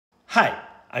Hi,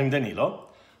 I'm Danilo.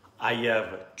 I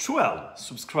have 12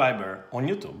 subscribers on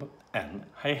YouTube and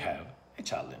I have a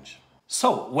challenge.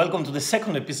 So, welcome to the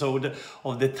second episode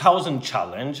of the 1000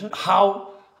 challenge,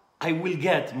 how I will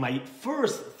get my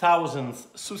first 1000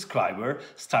 subscriber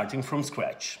starting from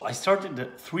scratch. I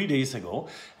started 3 days ago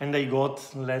and I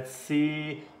got, let's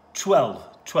see, 12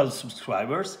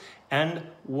 subscribers and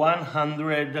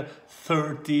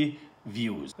 130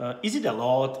 views. Is it a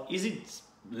lot? Is it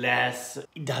less?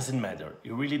 It doesn't matter.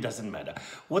 It really doesn't matter.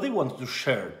 What I want to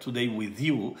share today with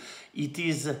you, it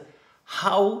is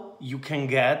how you can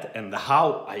get and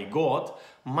how I got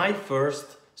my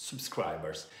first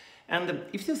subscribers. And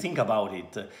if you think about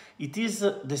it, it is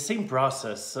the same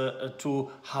process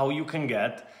to how you can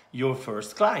get your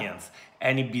first clients,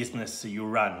 any business you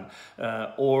run,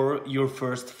 or your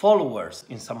first followers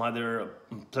in some other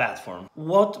platform.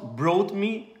 What brought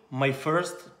me my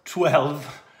first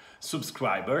 12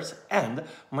 subscribers and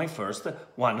my first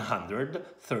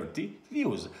 130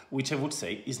 views, which I would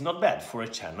say is not bad for a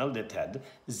channel that had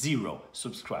 0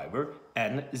 subscribers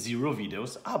and 0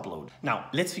 videos upload.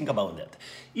 Now, let's think about that.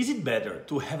 Is it better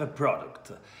to have a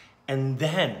product and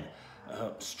then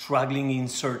struggling in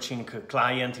searching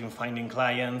client, in finding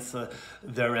clients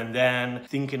there and then,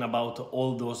 thinking about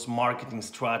all those marketing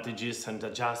strategies and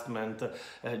adjustment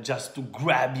just to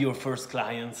grab your first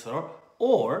clients?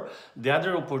 Or the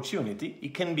other opportunity,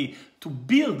 it can be to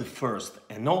build first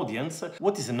an audience.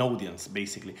 What is an audience,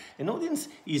 basically? An audience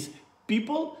is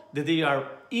people that they are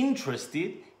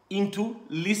interested into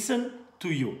listen to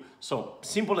you. So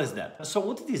simple as that. So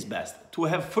what it is best? To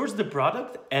have first the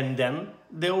product and then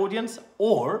the audience,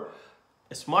 or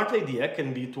a smart idea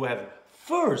can be to have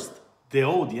first the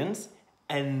audience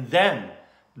and then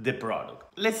the product.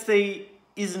 Let's say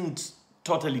isn't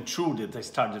totally true that I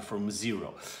started from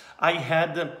 0. I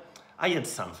had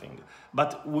something,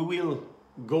 but we will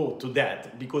go to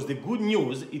that because the good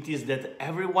news it is that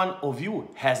every one of you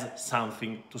has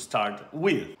something to start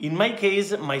with. In my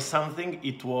case, my something,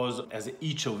 it was, as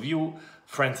each of you,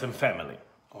 friends and family,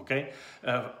 okay?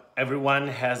 Everyone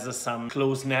has some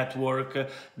close network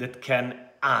that can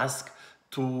ask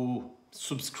to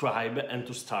subscribe and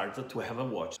to start to have a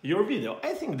watch your video.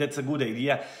 I think that's a good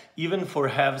idea, even for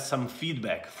have some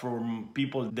feedback from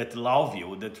people that love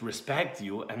you, that respect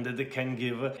you, and that they can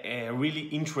give a really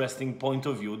interesting point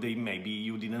of view that maybe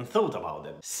you didn't thought about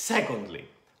them. Secondly,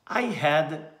 I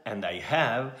had and I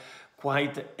have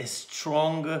quite a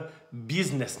strong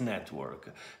business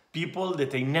network. People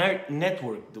that I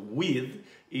networked with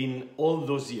in all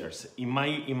those years. In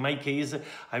my case,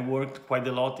 I worked quite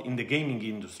a lot in the gaming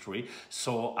industry,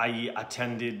 so I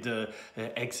attended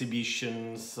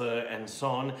exhibitions and so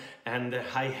on, and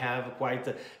I have quite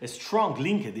a strong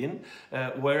LinkedIn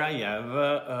where I have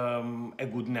a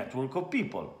good network of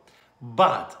people.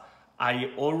 But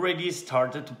I already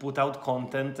started to put out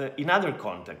content in other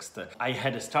contexts. I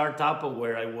had a startup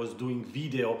where I was doing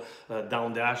video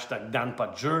down the hashtag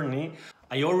 #DanPatJourney.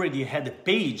 I already had a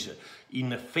page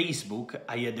in Facebook,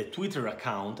 I had a Twitter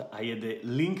account, I had a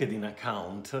LinkedIn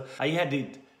account, I had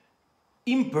it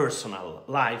in personal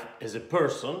life as a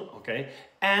person, okay,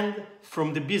 and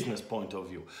from the business point of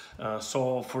view.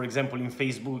 So, for example, in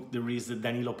Facebook there is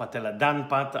Danilo Patella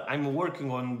Danpat. I'm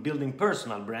working on building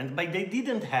personal brand, but they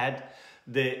didn't have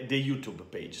the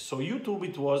YouTube page. So YouTube,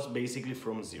 it was basically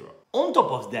from 0. On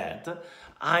top of that,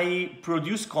 I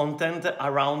produce content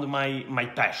around my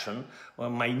passion,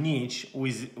 my niche,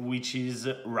 which is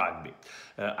rugby.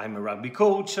 I'm a rugby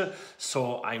coach,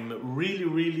 so I'm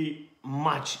really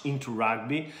much into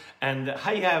rugby, and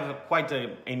I have quite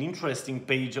an interesting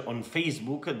page on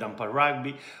Facebook, Dampa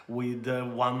Rugby, with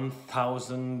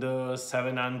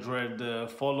 1,700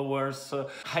 followers.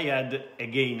 I had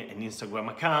again an Instagram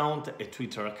account, a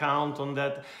Twitter account on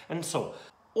that, and so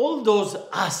all those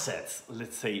assets,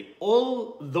 let's say,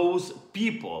 all those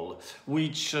people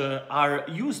which are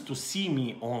used to see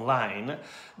me online,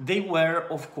 they were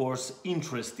of course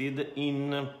interested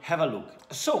in have a look.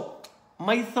 So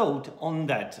my thought on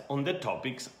that, on the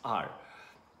topics are,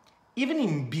 even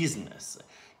in business,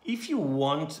 if you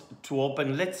want to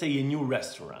open, let's say, a new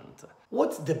restaurant,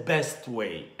 what's the best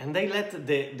way? And I let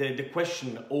the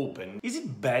question open. Is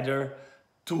it better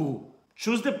to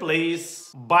choose the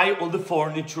place, buy all the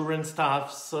furniture and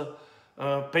stuffs,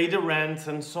 pay the rent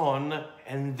and so on,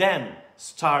 and then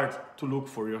start to look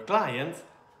for your clients?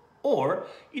 Or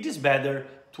it is better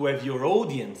to have your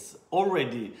audience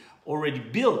already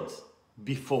built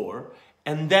before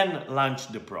and then launch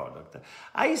the product?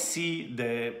 I see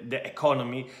the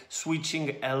economy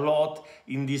switching a lot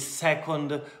in this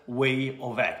second way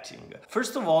of acting.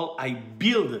 First of all, I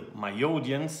build my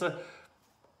audience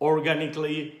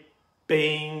organically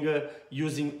paying,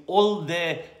 using all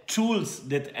the tools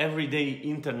that everyday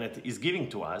internet is giving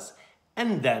to us,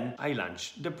 and then I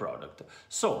launched the product.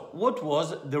 So what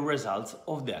was the results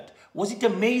of that? Was it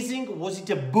amazing? Was it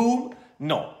a boom?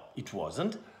 No, it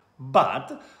wasn't.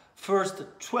 But first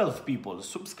 12 people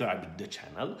subscribed to the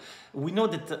channel. We know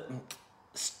that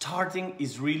starting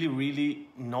is really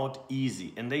not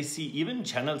easy, and I see even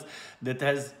channels that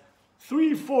has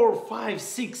 3, 4, 5,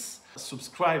 6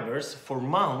 subscribers for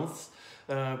months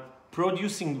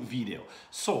producing video.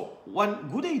 So one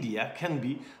good idea can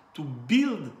be to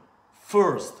build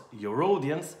first your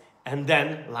audience and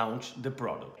then launch the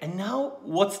product. And now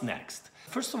what's next?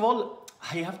 First of all,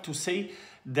 I have to say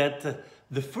that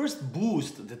the first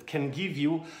boost that can give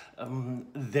you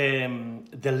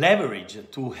the leverage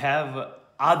to have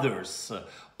others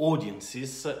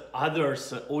audiences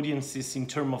in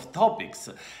terms of topics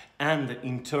and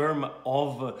in terms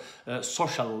of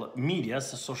social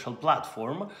medias, social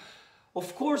platform,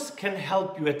 of course can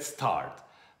help you at start.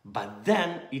 But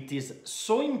then it is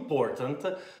so important,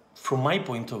 from my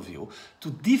point of view,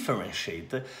 to differentiate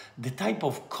the type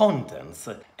of contents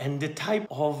and the type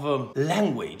of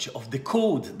language of the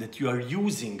code that you are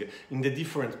using in the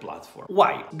different platforms.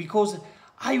 Why? Because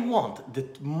I want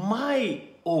that my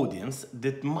audience,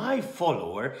 that my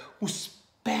follower who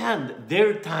spend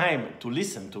their time to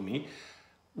listen to me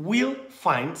will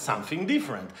find something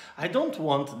different. I don't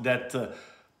want that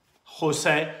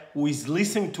Jose, who is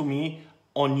listening to me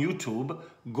on YouTube,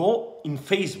 go in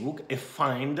Facebook and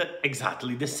find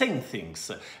exactly the same things,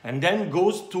 and then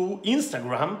goes to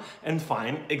Instagram and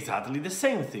find exactly the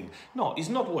same thing. No, it's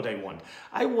not what I want.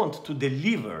 I want to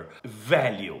deliver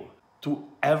value to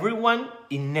everyone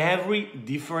in every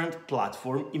different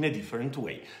platform in a different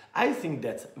way. I think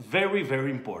that's very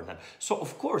important. So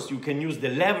of course you can use the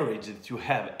leverage that you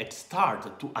have at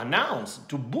start to announce,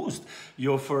 to boost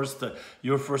your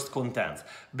first content.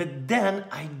 But then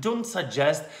I don't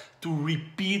suggest to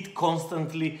repeat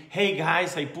constantly, hey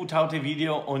guys, I put out a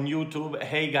video on YouTube,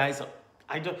 hey guys,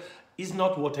 it's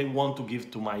not what I want to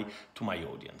give to my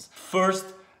audience. First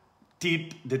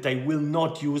tip that I will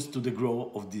not use to the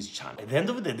growth of this channel. At the end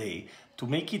of the day, to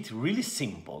make it really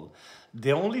simple,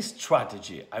 the only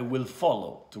strategy I will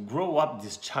follow to grow up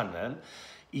this channel,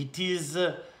 it is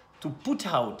to put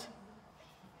out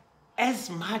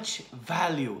as much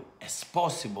value as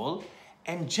possible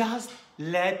and just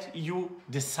let you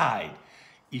decide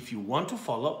if you want to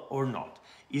follow or not.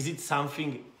 Is it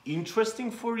something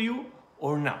interesting for you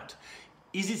or not?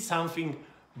 Is it something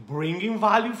bringing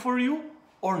value for you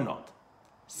or not?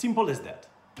 Simple as that.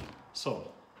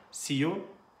 So, see you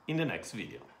in the next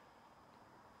video.